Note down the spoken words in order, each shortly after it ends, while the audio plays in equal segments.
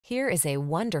Here is a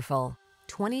wonderful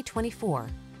 2024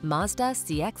 Mazda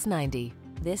CX-90.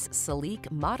 This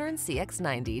sleek, modern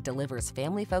CX-90 delivers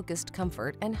family-focused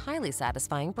comfort and highly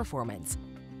satisfying performance.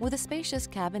 With a spacious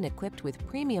cabin equipped with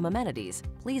premium amenities,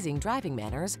 pleasing driving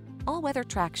manners, all-weather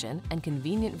traction, and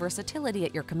convenient versatility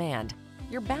at your command,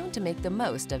 you're bound to make the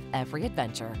most of every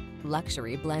adventure.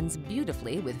 Luxury blends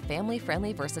beautifully with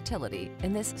family-friendly versatility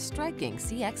in this striking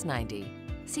CX-90.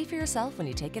 See for yourself when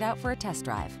you take it out for a test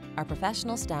drive. Our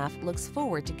professional staff looks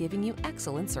forward to giving you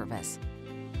excellent service.